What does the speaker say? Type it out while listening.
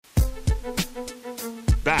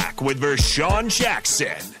Back with Vershawn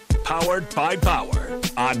Jackson. Powered by Power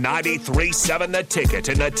on 93.7 The Ticket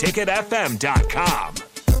and theticketfm.com.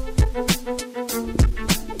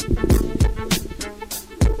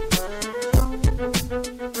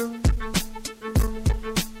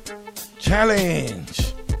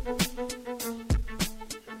 Challenge.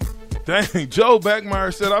 Dang, Joe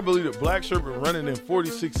Backmeyer said, I believe that Black Shirt been running in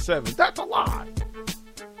 46.7. That's a lie.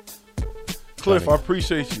 Cliff, I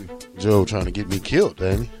appreciate you. Joe trying to get me killed,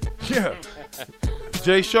 Danny. Yeah.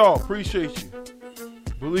 Jay Shaw, appreciate you.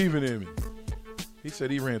 Believing in me. He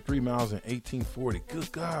said he ran 3 miles in 1840.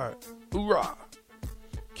 Good God. Hoorah.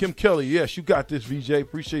 Kim Kelly, yes, you got this, VJ.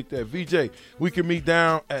 Appreciate that. VJ, we can meet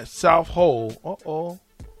down at South Hole. Uh-oh.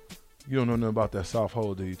 You don't know nothing about that South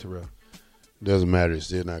Hole, do you, Terrell? Doesn't matter. It's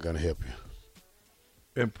still not going to help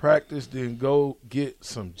you. And practice, then go get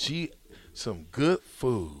some good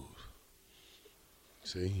food.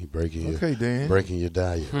 See, you're breaking your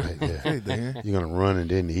diet right there. Hey, Dan. You're going to run and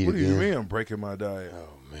then eat What again. do you mean I'm breaking my diet? Oh,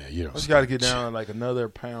 man. You don't. I just got to get down like another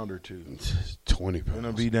pound or two. 20 pounds. And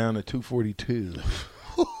I'll be down to 242.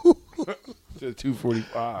 To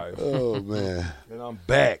 245. Oh, man. And I'm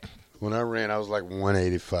back. When I ran, I was like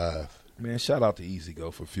 185. Man, shout out to Easy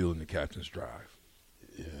Go for fueling the captain's drive.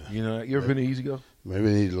 Yeah. You know, you ever been to Easy Go?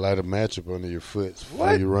 Maybe you need to light a matchup under your foot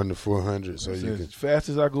before you run the 400 so you can. As fast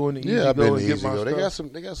as I go into Easy I've Go been and to get Easy my Go.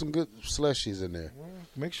 stuff. They got some good slushies in there. Well,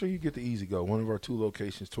 make sure you get the Easy Go. One of our 2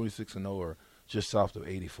 locations, 26 and 0, or just south of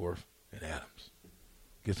 84th and Adams.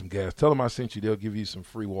 Get some gas. Tell them I sent you. They'll give you some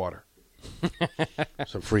free water.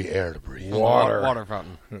 Some free air to breathe. Water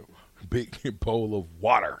fountain. Big bowl of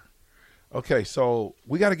water. Okay, so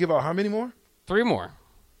we got to give out how many more? 3 more.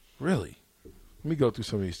 Really? Let me go through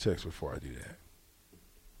some of these texts before I do that.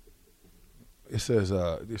 It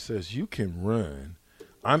says you can run.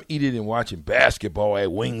 I'm eating and watching basketball at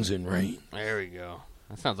Wings and Rain. There we go.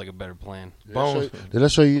 That sounds like a better plan. Did I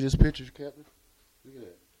show you this picture, Captain? Look at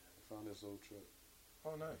that. I found this old truck.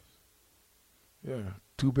 Oh, nice. Yeah.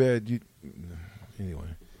 Too bad you.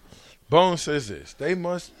 Anyway. Bones says this. They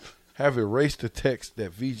must have erased the text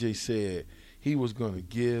that VJ said he was going to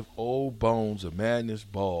give old Bones a Madness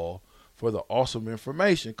ball for the awesome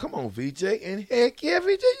information. Come on, VJ. And heck yeah, VJ,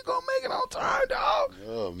 you going to make it on time, dog.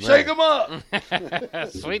 Oh, man. Shake him up.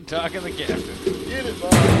 Sweet talking the captain. Get it, bro.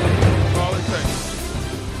 That's all it takes.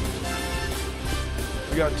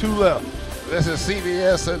 We got 2 left. This is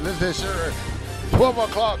CBS, and this is your 12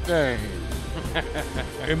 o'clock game.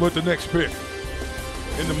 And with the next pick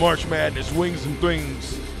in the March Madness Wings and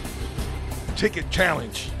Things Ticket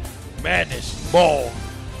Challenge Madness Ball.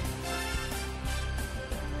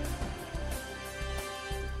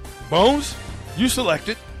 Bones, you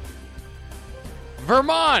selected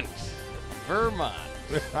Vermont. Well,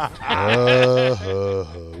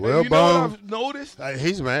 you know Bones, what I've noticed?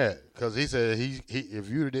 he's mad because he said he if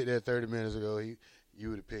you would have did that 30 minutes ago, you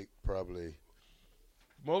would have picked probably.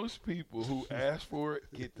 Most people who ask for it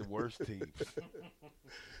get the worst teams.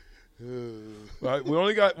 Right, we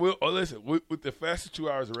only got. Listen, with the fastest 2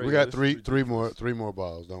 hours already. We got three more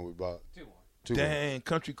balls, don't we, Bob? 2 more. Dang,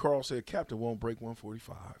 Country Carl said Captain won't break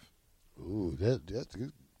 145. Ooh, that's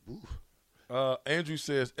good. Oof. Andrew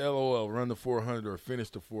says, LOL, run the 400 or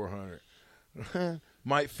finish the 400.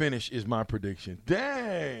 Might finish is my prediction.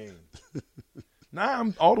 Dang. Now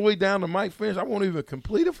I'm all the way down to might finish. I won't even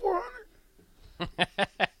complete a 400.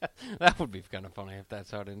 That would be kind of funny if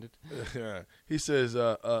that's how it ended. He says,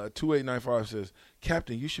 2895 says,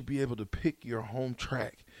 Captain, you should be able to pick your home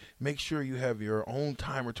track. Make sure you have your own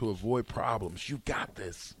timer to avoid problems. You got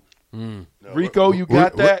this. No, Rico, you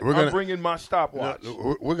got that? I'm bringing my stopwatch.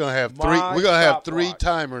 No, we're gonna have 3. We're gonna have 3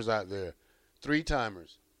 timers out there. 3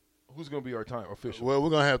 timers. Who's gonna be our time official? Well,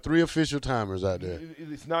 we're gonna have 3 official timers out there.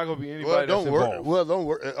 It's not gonna be anybody that's involved. Don't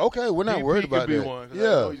worry. Okay, we're not worried about be that. One, I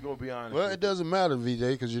know he's gonna be honest. Well, it doesn't matter,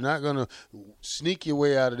 VJ, because you're not gonna sneak your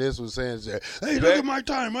way out of this with saying, "Hey, look at my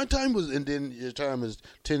time. My time was," and then your time is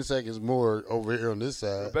 10 seconds more over here on this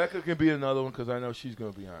side. Rebecca can be another one because I know she's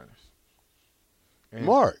gonna be honest. And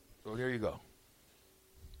Mark. So there you go.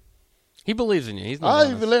 He believes in you. He's not I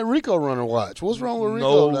honest. even let Rico run a watch. What's wrong with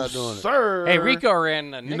Rico not doing it? Sir. Hey, Rico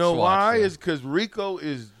ran Nick's You know why? watch, so. Is because Rico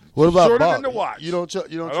is What about shorter Bach? than the watch. You don't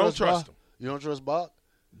trust him. You don't trust Bach?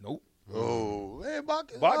 Nope. Oh, hey,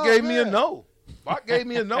 Bach. Bach gave me a no. Bach gave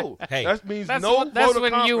me a no. Hey. That means That's no. that's vote of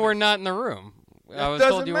when you were confidence. not in the room. I It was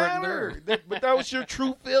told doesn't you weren't in the matter. room. But that was your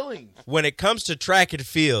true feelings. When it comes to track and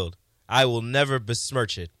field, I will never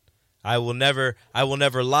besmirch it. I will never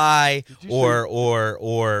lie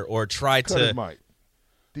or try Cut his to. mic.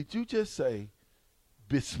 Did you just say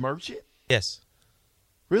besmirch it? Yes.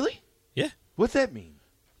 Really? Yeah. What's that mean?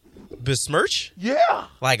 Besmirch? Yeah.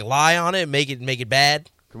 Like lie on it, make it bad?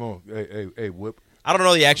 Come on. Hey, Whip. I don't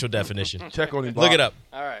know the actual definition. Check on him. Look Bob. it up.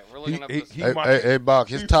 All right, we're looking up this. Hey, Bach,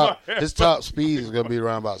 his top speed is going to be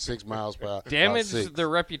around about 6 miles per hour. Damage About 6. the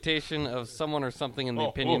reputation of someone or something in the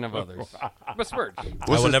opinion of others. Besmirch. I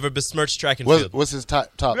will never besmirch track and field. What's his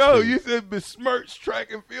top No, speed? you said besmirch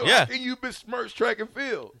track and field. Yeah. How can you besmirch track and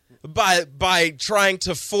field? By trying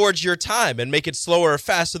to forge your time and make it slower or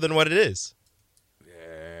faster than what it is.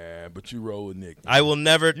 Yeah, but you roll with Nick. I will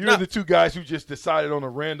never. You're the two guys who just decided on a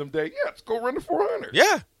random day, yeah, let's go run the 400.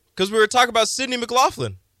 Yeah, because we were talking about Sidney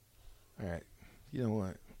McLaughlin. All right. You know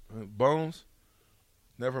what? Bones,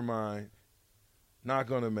 never mind. Not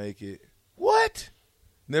going to make it. What?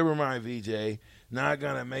 Never mind, VJ. Not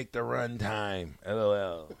going to make the run time.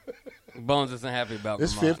 LOL. Bones isn't happy about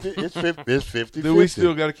It's Vermont. 50. It's 50. It's 50. Do we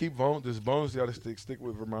still got to keep Bones? Does Bones got to stick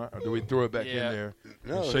with Vermont? Or do we throw it back in Yeah. there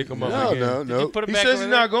No, and shake him up no, again? no, Did no. you put it He back says over he's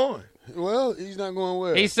there? not going. Well, he's not going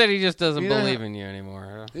where? He said he just doesn't Yeah. believe in you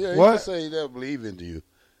anymore. Yeah, he What? just say he doesn't believe into you.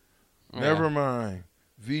 Never mind.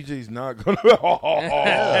 VJ's not going to.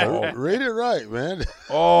 Yeah, read it right, man.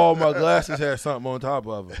 Oh, my glasses had something on top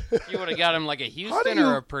of them. You would have got him like a How do Houston you-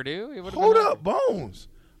 or a Purdue. He would've Hold been up, Bones.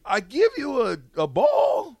 I give you a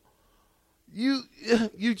ball. You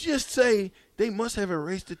just say they must have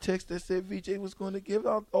erased the text that said VJ was going to give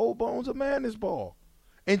out old Bones a madness ball.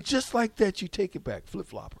 And just like that, you take it back.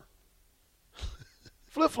 Flip-flopper.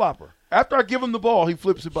 Flip-flopper. After I give him the ball, he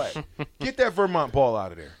flips it back. Get that Vermont ball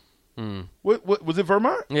out of there. What was it,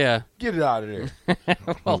 Vermont? Yeah. Get it out of there.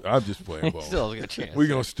 I'm just playing Bones. Still has a good chance. We're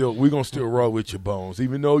gonna still roll with your Bones,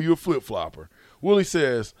 even though you're a flip flopper. Willie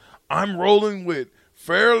says, I'm rolling with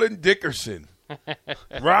Farrell and Dickerson.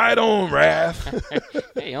 Right on, Wrath.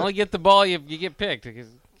 Hey, you only get the ball, you get picked. Because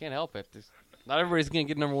you can't help it. Not everybody's going to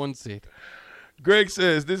get number 1 seed. Greg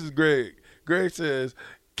says, this is Greg. Greg says,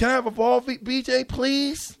 can I have a ball, BJ,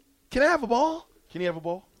 please? Can I have a ball? Can you have a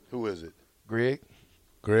ball? Who is it? Greg.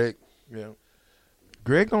 Greg. Yeah.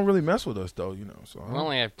 Greg don't really mess with us though, So We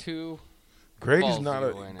only have 2. Greg balls is not to a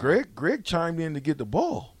give away now. Greg chimed in to get the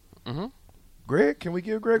ball. Mm-hmm. Greg, can we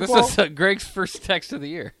give Greg a This ball? is Greg's first text of the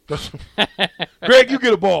year. Greg, you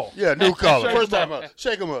get a ball. Yeah, new caller. Shake First him time up.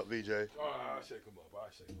 Shake him up, VJ. Shake him up. I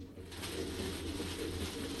shake him up.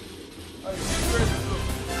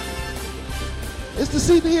 It's the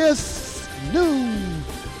CBS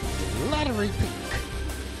News Lottery Pick.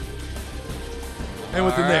 And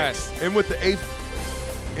with the All next, and with the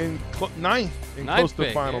 8th and ninth and Ninth close to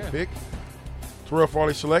pick, final yeah. pick, Terrell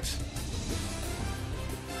Farley selects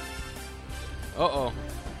Uh-oh.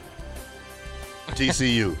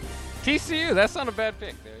 TCU. TCU, that's not a bad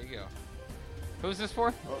pick. There you go. Who's this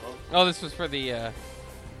for? Oh, this was for the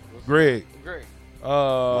Greg, Greg.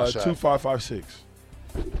 shot. 2556.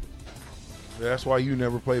 That's why you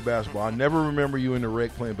never play basketball. I never remember you in the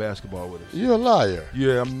rec playing basketball with us. You're a liar.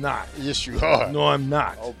 Yeah, I'm not. Yes, you are. No, I'm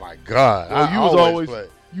not. Oh my God. Well, I you was always play.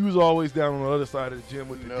 you was always down on the other side of the gym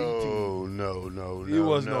with the D team. No. He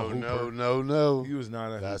was no hooper. No. He was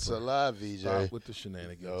not a That's hooper. a lie, VJ. Stop with the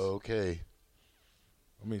shenanigans. Okay,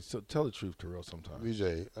 I mean, so tell the truth, Terrell. Sometimes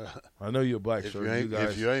VJ. I know you're a black If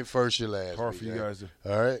shirt. you ain't first, you're last. It's hard for you VJ. guys to.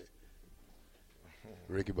 All right.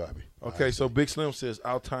 Ricky Bobby. Okay, so Big Slim says,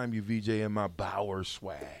 "I'll time you, VJ, in my Bauer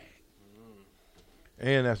swag."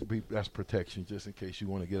 And that's protection, just in case you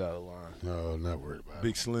want to get out of line. No, not worried about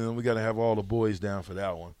Big Slim, we got to have all the boys down for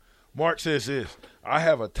that one. Mark says this: I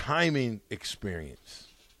have a timing experience.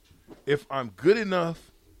 If I'm good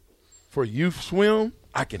enough for youth swim,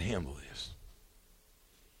 I can handle this.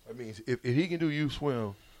 That means if he can do youth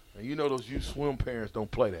swim, and you know those youth swim parents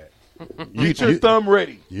don't play that. Get your thumb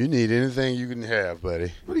ready. You need anything you can have,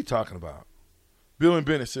 buddy. What are you talking about? Bill and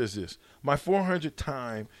Bennett says this: my 400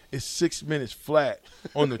 time is 6 minutes flat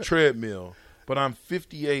on the treadmill, but I'm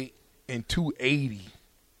 58 and 280.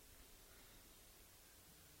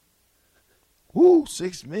 Woo,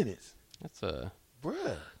 6 minutes. That's a.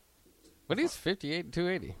 Bruh, What is 58 and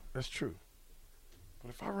 280? that's true. But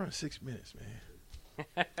if I run 6 minutes,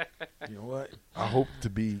 man, you know what? I hope to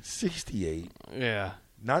be 68. Yeah.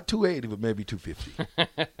 Not 280, but maybe 250.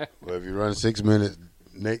 Well, if you run 6 minutes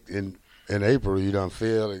in April, you done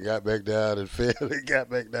failed and got back down and failed and got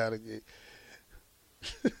back down again.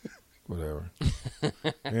 Whatever.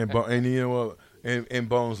 and you know what? And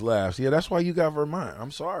Bones laughs. Yeah, that's why you got Vermont.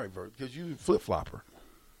 I'm sorry, because you flip flopper.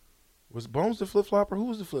 Was Bones the flip flopper? Who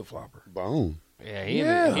was the flip flopper? Boom. Yeah,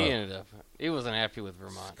 Yeah. He ended up. He wasn't happy with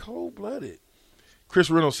Vermont. Cold blooded. Chris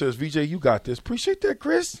Reynolds says, VJ, you got this. Appreciate that,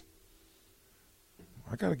 Chris.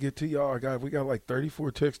 I gotta get to y'all. We got like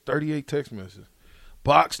 38 text messages.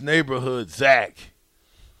 Box neighborhood, Zach.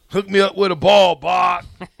 Hook me up with a ball, Bach.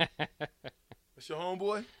 That's your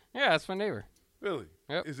homeboy? Yeah, that's my neighbor. Really?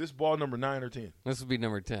 Yep. Is this ball number 9 or 10? This would be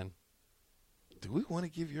number 10. Do we want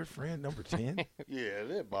to give your friend number 10? Yeah,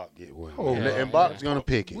 let Bach get one. Oh, and, yeah. and Bach's gonna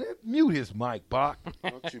pick it. Mute his mic, Bach.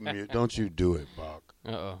 Don't you do it, Bach.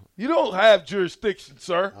 Uh-oh. You don't have jurisdiction,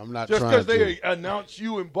 sir. I'm not just trying because to. they announce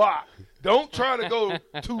you and Bach. Don't try to go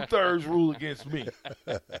 2/3 rule against me.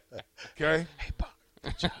 Okay? Hey, Bach.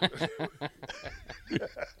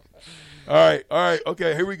 All right.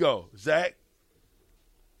 Okay, here we go. Zach.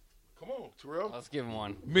 Come on, Terrell. Let's give him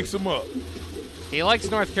one. Mix them up. He likes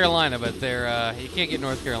North Carolina, but they're he can't get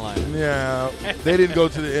North Carolina. Yeah, they didn't go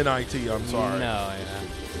to the NIT. I'm sorry. No, yeah.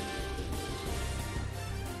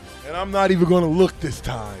 And I'm not even going to look this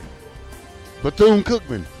time.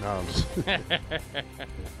 Bethune-Cookman. No, I'm just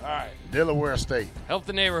All right. Delaware State. Help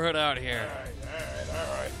the neighborhood out here.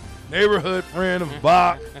 All right. Neighborhood friend of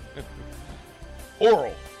Bach.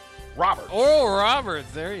 Oral Roberts. Oral Roberts.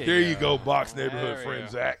 There you go. There you go, Bach's neighborhood There we friend,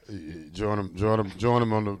 go. Zach. Join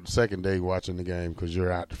him on the second day watching the game because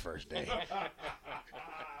you're out the first day.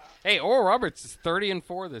 Hey, Oral Roberts is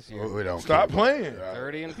 30-4 this year. We don't Stop care. playing.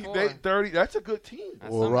 30-4. 30. That's a good team.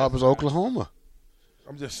 That's Well, not Roberts, bad. Oklahoma.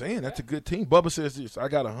 I'm just saying, that's a good team. Bubba says this. I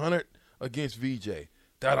got 100 against VJ.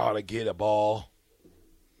 That ought to get a ball.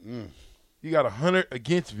 You got 100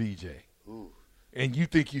 against VJ. And you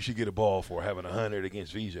think you should get a ball for having 100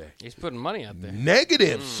 against VJ. He's putting money out there.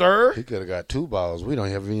 Negative, sir. He could have got 2 balls. We don't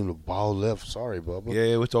have even a ball left. Sorry, Bubba.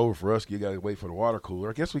 Yeah, it's over for us. You got to wait for the water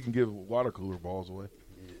cooler. I guess we can give water cooler balls away.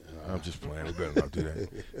 I'm just playing. We better not do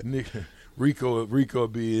that. Nick, Rico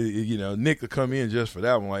be, Nick will come in just for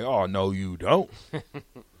that one. Like, oh, no, you don't.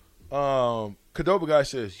 Cadoba guy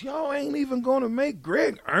says, y'all ain't even going to make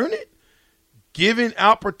Greg earn it? Giving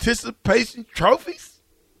out participation trophies?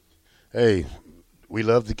 Hey, we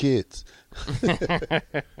love the kids.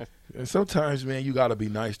 And sometimes, man, you got to be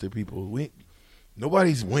nice to people.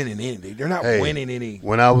 Nobody's winning anything. They're not winning any.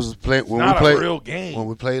 When I was playing, when not we played a real game. When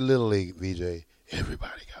we played Little League, VJ,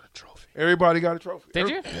 everybody got a trophy. Everybody got a trophy. Did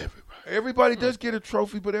you? Everybody does get a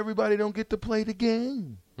trophy, but everybody don't get to play the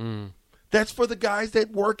game. Mm. That's for the guys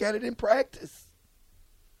that work at it in practice.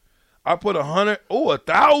 I put 100,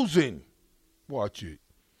 1,000. Watch it.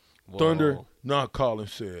 Whoa. Thunder, not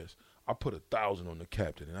Collins says, I put 1,000 on the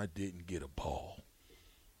captain and I didn't get a ball.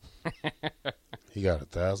 He got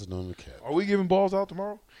 1,000 on the cap. Are we giving balls out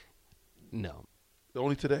tomorrow? No.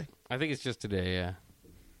 Only today? I think it's just today, yeah.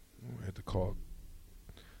 I might have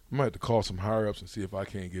to call some higher ups and see if I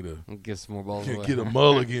can't get Get some more balls away. get a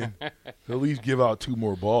mulligan. At least give out 2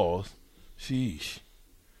 more balls. Sheesh.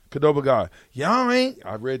 Cadoba guy, y'all ain't,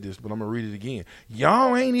 I read this, but I'm going to read it again.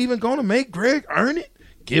 Y'all ain't even going to make Greg earn it?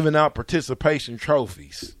 Giving out participation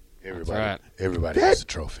trophies. Everybody has a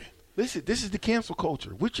trophy. Listen, this is the cancel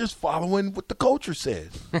culture. We're just following what the culture says.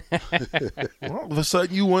 All of a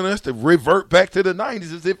sudden, you want us to revert back to the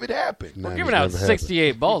 90s as if it happened. We're giving out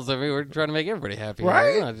 68 balls. I mean, we're trying to make everybody happy.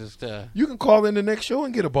 Right? We're not just, You can call in the next show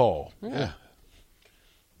and get a ball. Yeah.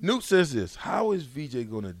 Newt says this. How is VJ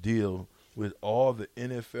going to deal with all the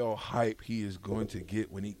NFL hype he is going to get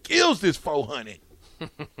when he kills this 400?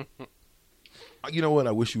 You know what?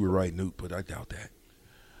 I wish you were right, Newt, but I doubt that.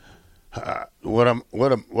 What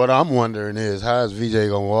I'm wondering is how is VJ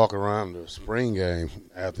gonna walk around the spring game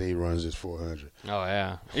after he runs his 400? oh,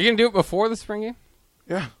 yeah. Are you going to do it before the spring game?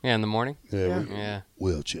 Yeah. Yeah, in the morning? Yeah.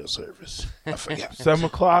 Wheelchair service. I forgot. 7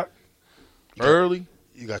 o'clock, early.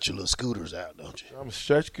 You got your little scooters out, don't you? I'm going to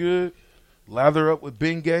stretch good, lather up with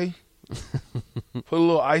Bengay, put a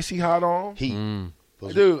little icy hot on. Heat.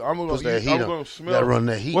 Dude, I'm Puts that heat on. going to smell. You gotta run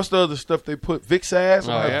that heat. What's the other stuff they put? Vicks ass?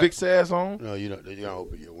 Oh, I have yeah. Vicks ass on? No, you don't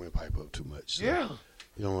open your windpipe up too much. So Yeah.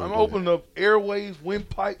 You don't I'm want to opening up airways,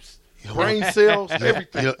 windpipes, brain cells,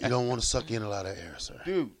 everything. You don't want to suck in a lot of air, sir.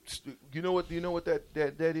 Dude, you know what that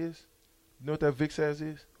is? You know what that Vicks ass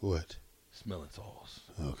is? What? Smelling sauce.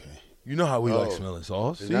 Okay. You know how we like smelling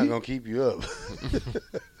sauce. It's See? not gonna keep you up.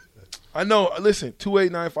 I know. Listen,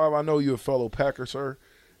 2895. I know you're a fellow Packer, sir,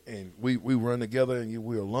 and we run together and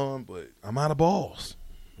we're alum. But I'm out of balls.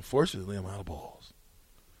 Unfortunately, I'm out of balls.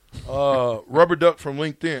 Rubber Duck from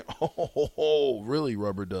LinkedIn. Oh, really,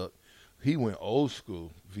 Rubber Duck? He went old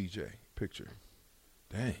school. VJ picture.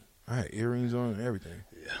 Dang, I had earrings on and everything.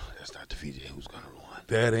 Yeah, that's not the VJ who's gonna run.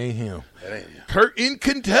 That ain't him. That ain't him. Kurt in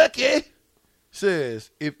Kentucky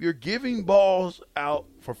says, if you're giving balls out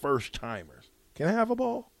for first timers, can I have a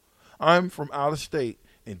ball? I'm from out of state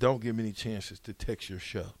and don't give me any chances to text your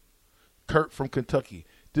show. Kurt from Kentucky.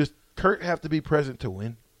 Does Kurt have to be present to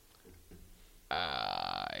win?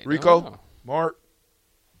 I don't Rico, know. Mark,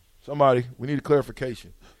 somebody, we need a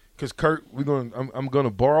clarification. because Kurt, I'm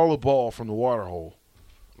gonna borrow a ball from the water hole.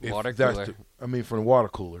 Water cooler. From the water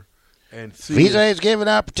cooler, and see. VJ's giving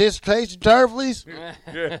out participation trophies.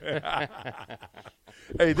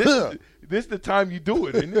 Hey, this is the time you do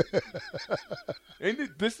it, isn't it?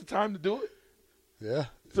 Ain't this the time to do it? Yeah,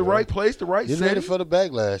 It's the right place, the right Get setting. ready for the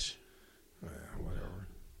backlash. Whatever.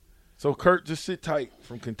 So Kurt, just sit tight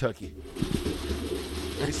from Kentucky.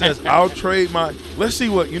 He says, "I'll trade my." Let's see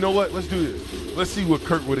what. You know what? Let's do this. Let's see what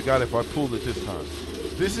Kurt would have got if I pulled it this time.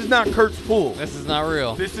 This is not Kurt's pull. This is not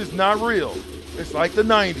real. This is not real. It's like the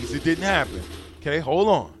 '90s. It didn't happen. Okay, hold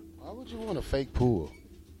on. Why would you want a fake pool?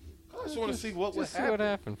 I just want to see what would Just see what happen.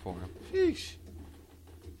 happened for him. Sheesh.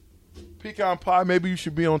 Pecan pie. Maybe you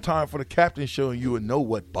should be on time for the captain show, and you would know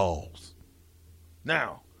what balls.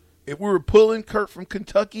 Now, if we were pulling Kurt from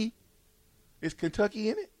Kentucky, is Kentucky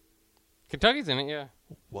in it? Kentucky's in it, yeah.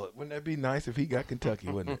 Well, wouldn't that be nice if he got Kentucky,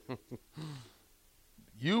 wouldn't it?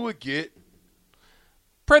 You would get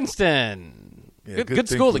Princeton. Yeah, Good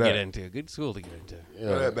thing school for to get that. into. Good school to get into.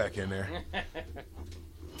 Throw that back in there.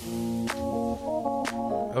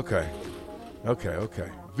 Okay.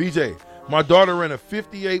 VJ, my daughter ran a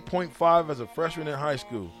 58.5 as a freshman in high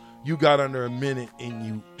school. You got under a minute and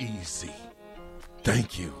you easy.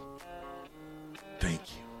 Thank you.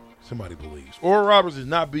 Somebody believes. Oral Roberts is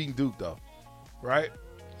not beating Duke, though. Right?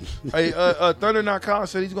 Hey, Thunder Not Collins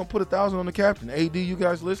said he's going to put 1,000 on the captain. AD, you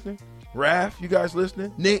guys listening? Raph, you guys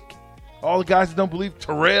listening? Nick, all the guys that don't believe.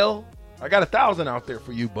 Terrell, I got 1,000 out there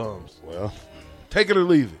for you bums. Well, Take it or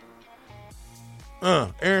leave it.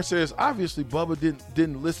 Aaron says, obviously Bubba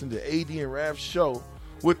didn't listen to AD and Raph's show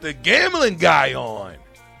with the gambling guy on.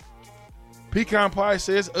 Pecan Pie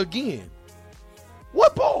says, again,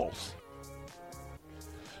 what balls?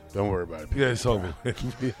 don't worry about it. Yeah, it's over.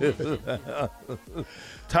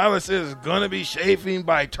 Tyler says, it's going to be chafing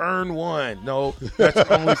by turn 1. No,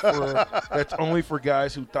 that's only for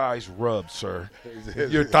guys who thighs rub, sir.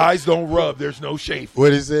 If your thighs don't rub, there's no chafing.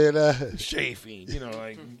 What he said? Chafing,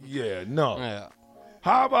 yeah, no. Yeah.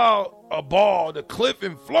 How about a ball to Cliff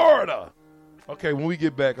in Florida? Okay, when we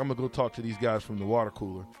get back, I'm going to go talk to these guys from the water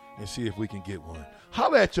cooler and see if we can get one.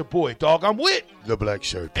 Holla at your boy, dog. I'm with. The black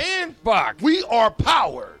shirt. And Bach. we are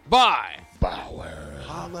powered. Bye. Power.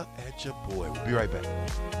 Holla at your boy. We'll be right back.